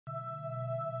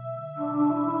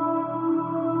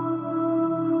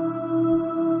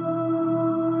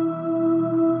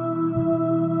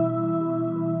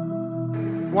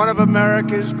one of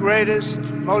America's greatest,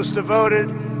 most devoted,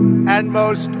 and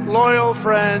most loyal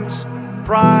friends,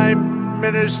 Prime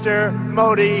Minister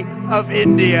Modi of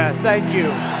India. Thank you.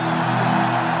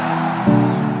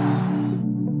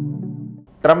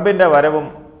 ട്രംപിൻ്റെ വരവും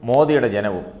മോദിയുടെ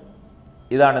ജനവും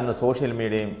ഇതാണിന്ന് social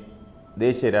മീഡിയയും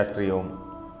ദേശീയ രാഷ്ട്രീയവും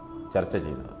ചർച്ച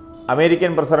ചെയ്യുന്നത്.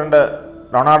 American president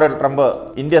Donald Trump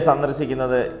India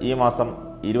സന്ദർശിക്കുന്നത് ഈ മാസം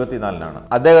 24-നാണ്.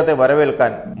 അദ്ദേഹത്തെ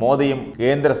വരവേൽക്കാൻ മോദിയും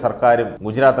കേന്ദ്ര സർക്കാരും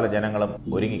ഗുജറാത്തിലെ ജനങ്ങളും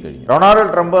ഒരുങ്ങിക്കഴിഞ്ഞു.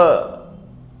 ഡൊണാൾഡ് ട്രംപ്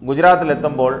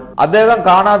ഗുജറാത്തിലെത്തുമ്പോൾ അദ്ദേഹം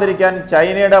കാണാതിരിക്കാൻ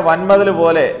ചൈനയുടെ വൻമതിൽ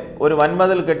പോലെ ഒരു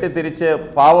വൻമതിൽ കെട്ടിത്തിരിച്ച്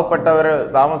പാവപ്പെട്ടവർ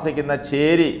താമസിക്കുന്ന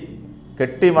ചേരി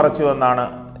കെട്ടിമറച്ചുവെന്നാണ്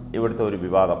ഇവിടുത്തെ ഒരു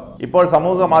വിവാദം. ഇപ്പോൾ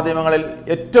സമൂഹ മാധ്യമങ്ങളിൽ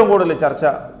ഏറ്റവും കൂടുതൽ ചർച്ച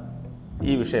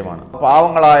ഈ വിഷയമാണ്.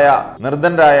 പാവങ്ങളായ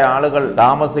നിർധനരായ ആളുകൾ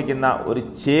താമസിക്കുന്ന ഒരു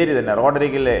ചേരി തന്നെ,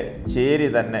 റോഡരികിലെ ചേരി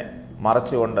തന്നെ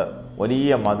മറച്ചുകൊണ്ട്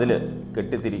വലിയ മതിൽ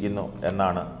കെട്ടിത്തിരിക്കുന്നു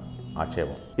എന്നാണ്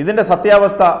ആക്ഷേപം. ഇതിൻ്റെ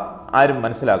സത്യാവസ്ഥ ആരും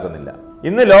മനസ്സിലാക്കുന്നില്ല.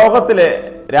 ഇന്ന് ലോകത്തിലെ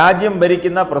രാജ്യം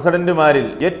ഭരിക്കുന്ന പ്രസിഡന്റുമാരിൽ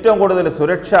ഏറ്റവും കൂടുതൽ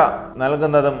സുരക്ഷ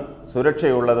നൽകുന്നതും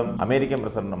സുരക്ഷയുള്ളതും അമേരിക്കൻ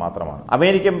പ്രസിഡന്റ് മാത്രമാണ്.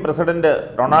 അമേരിക്കൻ പ്രസിഡന്റ്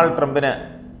ഡൊണാൾഡ് ട്രംപിന്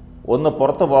ഒന്ന്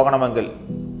പുറത്തു പോകണമെങ്കിൽ,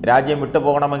 രാജ്യം വിട്ടു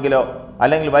പോകണമെങ്കിലോ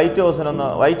അല്ലെങ്കിൽ വൈറ്റ്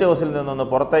ഹൗസിൽ നിന്നൊന്ന്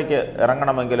പുറത്തേക്ക്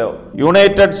ഇറങ്ങണമെങ്കിലോ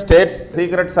യുണൈറ്റഡ് സ്റ്റേറ്റ്സ്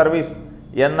സീക്രട്ട് സർവീസ്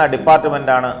എന്ന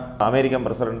ഡിപ്പാർട്ട്മെൻറ്റാണ് അമേരിക്കൻ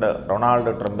പ്രസിഡന്റ്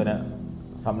ഡൊണാൾഡ് ട്രംപിന്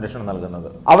സംരക്ഷണം നൽകുന്നത്.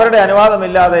 അവരുടെ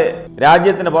അനുവാദമില്ലാതെ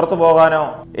രാജ്യത്തിന് പുറത്തു പോകാനോ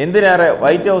എന്തിനേറെ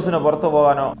വൈറ്റ് ഹൗസിന് പുറത്തു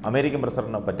പോകാനോ അമേരിക്കൻ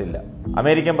പ്രസിഡന്റിന് പറ്റില്ല.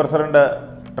 അമേരിക്കൻ പ്രസിഡന്റ്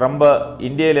ട്രംപ്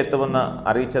ഇന്ത്യയിലെത്തുമെന്ന്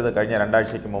അറിയിച്ചത് കഴിഞ്ഞ 2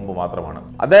 ആഴ്ചയ്ക്ക് മുമ്പ് മാത്രമാണ്.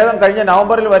 അദ്ദേഹം കഴിഞ്ഞ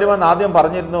നവംബറിൽ വരുമെന്ന് ആദ്യം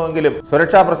പറഞ്ഞിരുന്നുവെങ്കിലും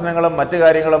സുരക്ഷാ പ്രശ്നങ്ങളും മറ്റു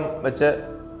കാര്യങ്ങളും വെച്ച്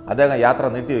അദ്ദേഹം യാത്ര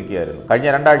നീട്ടിവെക്കുകയായിരുന്നു. കഴിഞ്ഞ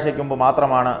 2 ആഴ്ചയ്ക്ക് മുമ്പ്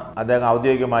മാത്രമാണ് അദ്ദേഹം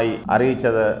ഔദ്യോഗികമായി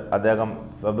അറിയിച്ചത് അദ്ദേഹം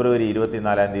ഫെബ്രുവരി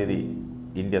 24-ാം തീയതി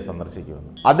ഇന്ത്യ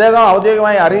സന്ദർശിക്കുമെന്ന്. അദ്ദേഹം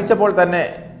ഔദ്യോഗികമായി അറിയിച്ചപ്പോൾ തന്നെ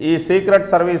ഈ സീക്രട്ട്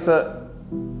സർവീസ്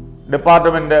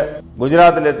ഡിപ്പാർട്ട്മെന്റ്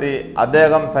ഗുജറാത്തിലെത്തി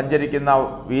അദ്ദേഹം സഞ്ചരിക്കുന്ന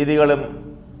വീതികളും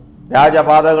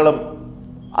രാജപാതകളും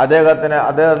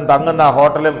അദ്ദേഹം തങ്ങുന്ന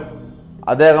ഹോട്ടലും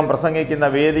അദ്ദേഹം പ്രസംഗിക്കുന്ന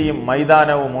വേദിയും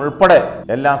മൈതാനവും ഉൾപ്പെടെ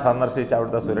എല്ലാം സന്ദർശിച്ച്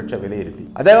അവിടുത്തെ സുരക്ഷ വിലയിരുത്തി.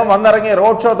 അദ്ദേഹം വന്നിറങ്ങി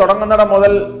റോഡ് ഷോ തുടങ്ങുന്നിടം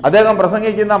മുതൽ അദ്ദേഹം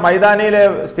പ്രസംഗിക്കുന്ന മൈതാനിയിലെ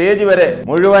സ്റ്റേജ് വരെ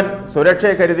മുഴുവൻ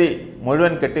സുരക്ഷയെ കരുതി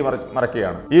മുഴുവൻ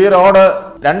കെട്ടിമറക്കുകയാണ്. ഈ റോഡ്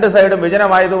 2 സൈഡും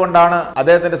വിജനമായതുകൊണ്ടാണ്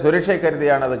അദ്ദേഹത്തിന്റെ സുരക്ഷയെ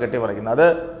കരുതിയാണ് അത് കെട്ടിമറിക്കുന്നത്. അത്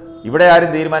ഇവിടെ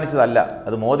ആരും തീരുമാനിച്ചതല്ല.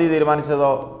 അത് മോദി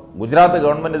തീരുമാനിച്ചതോ ഗുജറാത്ത്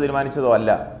ഗവൺമെന്റ് തീരുമാനിച്ചതോ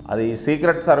അല്ല. അത് ഈ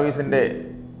സീക്രട്ട് സർവീസിന്റെ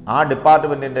ആ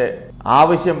ഡിപ്പാർട്ട്മെന്റിന്റെ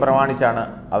ആവശ്യം പ്രമാണിച്ചാണ്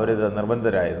അവരിത്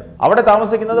നിർബന്ധിതരായത്. അവിടെ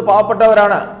താമസിക്കുന്നത്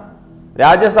പാവപ്പെട്ടവരാണ്,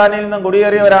 രാജസ്ഥാനിൽ നിന്നും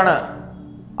കുടിയേറിയവരാണ്,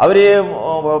 അവർ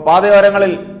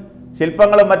പാതയോരങ്ങളിൽ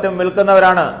ശില്പങ്ങളും മറ്റും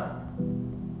വിൽക്കുന്നവരാണ്.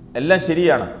 എല്ലാം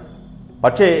ശരിയാണ്.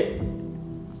 പക്ഷേ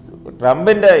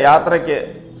ട്രംപിൻ്റെ യാത്രയ്ക്ക്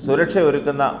സുരക്ഷ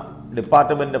ഒരുക്കുന്ന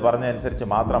ഡിപ്പാർട്ട്മെൻറ്റ് പറഞ്ഞതനുസരിച്ച്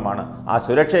മാത്രമാണ്, ആ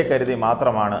സുരക്ഷയെ കരുതി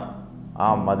മാത്രമാണ് ആ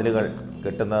മതിലുകൾ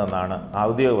കെട്ടുന്നതെന്നാണ്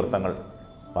ഔദ്യോഗിക വൃത്തങ്ങൾ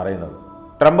പറയുന്നത്.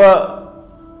 ട്രംപ്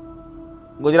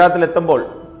ഗുജറാത്തിലെത്തുമ്പോൾ,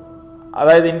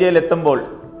 അതായത് ഇന്ത്യയിലെത്തുമ്പോൾ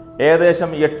ഏകദേശം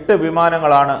 8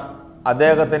 വിമാനങ്ങളാണ്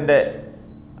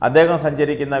അദ്ദേഹം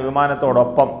സഞ്ചരിക്കുന്ന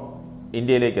വിമാനത്തോടൊപ്പം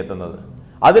ഇന്ത്യയിലേക്ക് എത്തുന്നത്.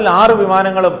 അതിൽ 6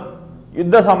 വിമാനങ്ങളും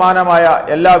യുദ്ധസമാനമായ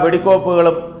എല്ലാ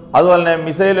വെടിക്കോപ്പുകളും അതുപോലെ തന്നെ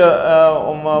മിസൈൽ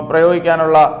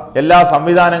പ്രയോഗിക്കാനുള്ള എല്ലാ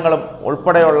സംവിധാനങ്ങളും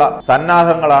ഉൾപ്പെടെയുള്ള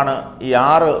സന്നാഹങ്ങളാണ് ഈ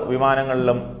 6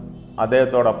 വിമാനങ്ങളിലും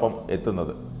അദ്ദേഹത്തോടൊപ്പം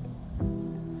എത്തുന്നത്.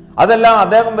 അതെല്ലാം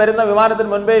അദ്ദേഹം വരുന്ന വിമാനത്തിന്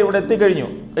മുൻപേ ഇവിടെ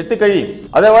എത്തിക്കഴിയും.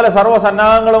 അതേപോലെ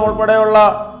സർവ്വസന്നാഹങ്ങളും ഉൾപ്പെടെയുള്ള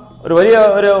ഒരു വലിയ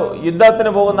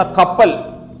യുദ്ധത്തിന് പോകുന്ന കപ്പൽ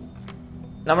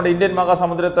നമ്മുടെ ഇന്ത്യൻ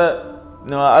മഹാസമുദ്രത്ത്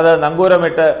അത്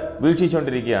നങ്കൂരമിട്ട്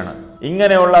വീക്ഷിച്ചുകൊണ്ടിരിക്കുകയാണ്.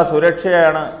 ഇങ്ങനെയുള്ള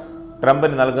സുരക്ഷയാണ്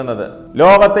ട്രംപിന് നൽകുന്നത്.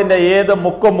 ലോകത്തിൻ്റെ ഏത്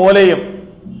മുക്കും മൂലയും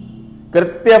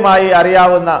കൃത്യമായി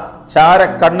അറിയാവുന്ന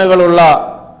ചാരക്കണ്ണുകളുള്ള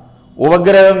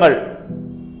ഉപഗ്രഹങ്ങൾ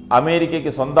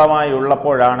അമേരിക്കയ്ക്ക് സ്വന്തമായി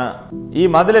ഉള്ളപ്പോഴാണ് ഈ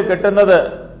മതിൽ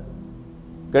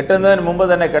കെട്ടുന്നതിന് മുമ്പ്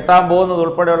തന്നെ കെട്ടാൻ പോകുന്നത്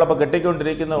ഉൾപ്പെടെയുള്ള, ഇപ്പോൾ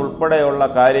കെട്ടിക്കൊണ്ടിരിക്കുന്ന ഉൾപ്പെടെയുള്ള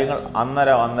കാര്യങ്ങൾ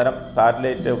അന്നേരം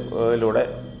സാറ്റലൈറ്റിലൂടെ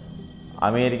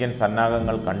അമേരിക്കൻ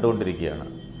സന്നാഹങ്ങൾ കണ്ടുകൊണ്ടിരിക്കുകയാണ്.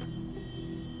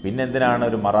 പിന്നെന്തിനാണ്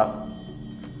ഒരു മറ?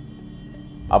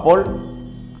 അപ്പോൾ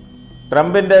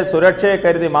ട്രംപിൻ്റെ സുരക്ഷയെ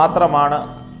കരുതി മാത്രമാണ്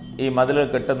ഈ മതിലുകൾ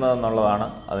കെട്ടുന്നതെന്നുള്ളതാണ്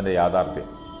അതിൻ്റെ യാഥാർത്ഥ്യം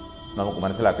നമുക്ക്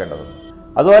മനസ്സിലാക്കേണ്ടത്.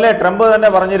 അതുപോലെ ട്രംപ് തന്നെ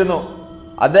പറഞ്ഞിരുന്നു,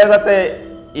 അദ്ദേഹത്തെ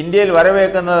ഇന്ത്യയിൽ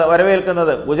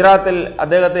വരവേൽക്കുന്നത് ഗുജറാത്തിൽ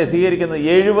അദ്ദേഹത്തെ സ്വീകരിക്കുന്നത്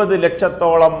 70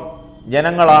 ലക്ഷത്തോളം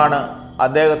ജനങ്ങളാണ്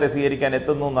അദ്ദേഹത്തെ സ്വീകരിക്കാൻ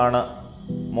എത്തുന്നു എന്നാണ്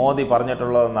മോദി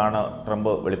പറഞ്ഞിട്ടുള്ളതെന്നാണ്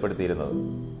ട്രംപ് വെളിപ്പെടുത്തിയിരുന്നത്.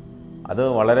 അത്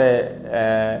വളരെ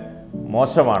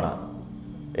മോശമാണ്.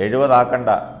 70 ആക്കണ്ട,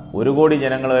 1 കോടി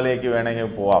ജനങ്ങളിലേക്ക് വേണമെങ്കിൽ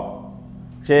പോവാം.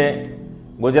 പക്ഷേ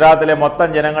ഗുജറാത്തിലെ മൊത്തം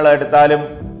ജനങ്ങൾ എടുത്താലും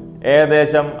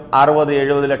ഏകദേശം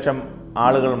 60-70 ലക്ഷം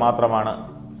ആളുകൾ മാത്രമാണ്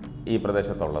ഈ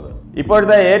പ്രദേശത്തുള്ളത്.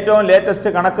 ഇപ്പോഴത്തെ ഏറ്റവും ലേറ്റസ്റ്റ്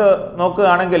കണക്ക്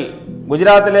നോക്കുകയാണെങ്കിൽ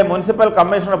ഗുജറാത്തിലെ മുനിസിപ്പൽ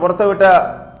കമ്മീഷണർ പുറത്തുവിട്ട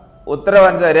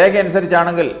രേഖ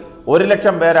അനുസരിച്ചാണെങ്കിൽ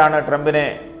 100,000 പേരാണ് ട്രംപിനെ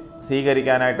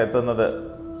സ്വീകരിക്കാനായിട്ട് എത്തുന്നത്.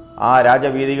 ആ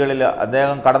രാജവീതികളിൽ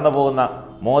അദ്ദേഹം കടന്നു പോകുന്ന,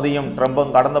 മോദിയും ട്രംപും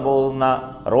കടന്നു പോകുന്ന,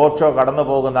 റോഡ് ഷോ കടന്നു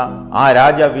പോകുന്ന ആ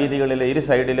രാജവീതികളിൽ ഇരു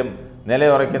സൈഡിലും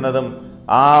നിലയുറയ്ക്കുന്നതും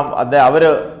അവർ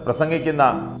പ്രസംഗിക്കുന്ന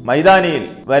മൈതാനിയിൽ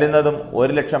വരുന്നതും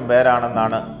 100,000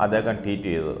 പേരാണെന്നാണ് അദ്ദേഹം ട്വീറ്റ്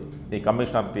ചെയ്തത്. ഈ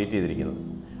കമ്മീഷണർ ട്വീറ്റ് ചെയ്തിരിക്കുന്നത്.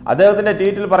 അദ്ദേഹത്തിൻ്റെ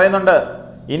ട്വീറ്റിൽ പറയുന്നുണ്ട്,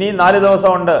 ഇനിയും 4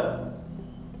 ദിവസമുണ്ട്,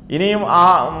 ഇനിയും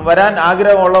വരാൻ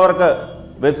ആഗ്രഹമുള്ളവർക്ക്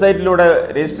വെബ്സൈറ്റിലൂടെ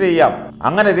രജിസ്റ്റർ ചെയ്യാം.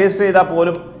 അങ്ങനെ രജിസ്റ്റർ ചെയ്താൽ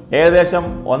പോലും ഏകദേശം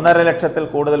 1.5 ലക്ഷത്തിൽ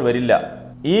കൂടുതൽ വരില്ല.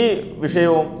 ഈ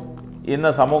വിഷയവും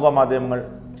ഇന്ന് സമൂഹ മാധ്യമങ്ങൾ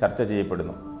ചർച്ച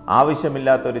ചെയ്യപ്പെടുന്നു.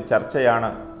 ആവശ്യമില്ലാത്തൊരു ചർച്ചയാണ്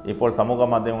ഇപ്പോൾ സമൂഹ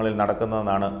മാധ്യമങ്ങളിൽ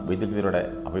നടക്കുന്നതെന്നാണ് വിദഗ്ധരുടെ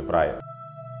അഭിപ്രായം.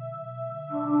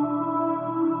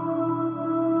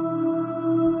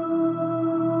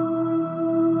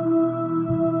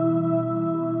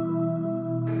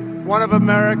 One of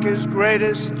America's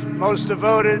greatest, most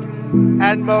devoted,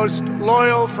 and most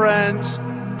loyal friends,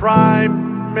 Prime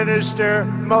Minister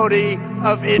Modi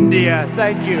of India.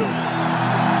 Thank you.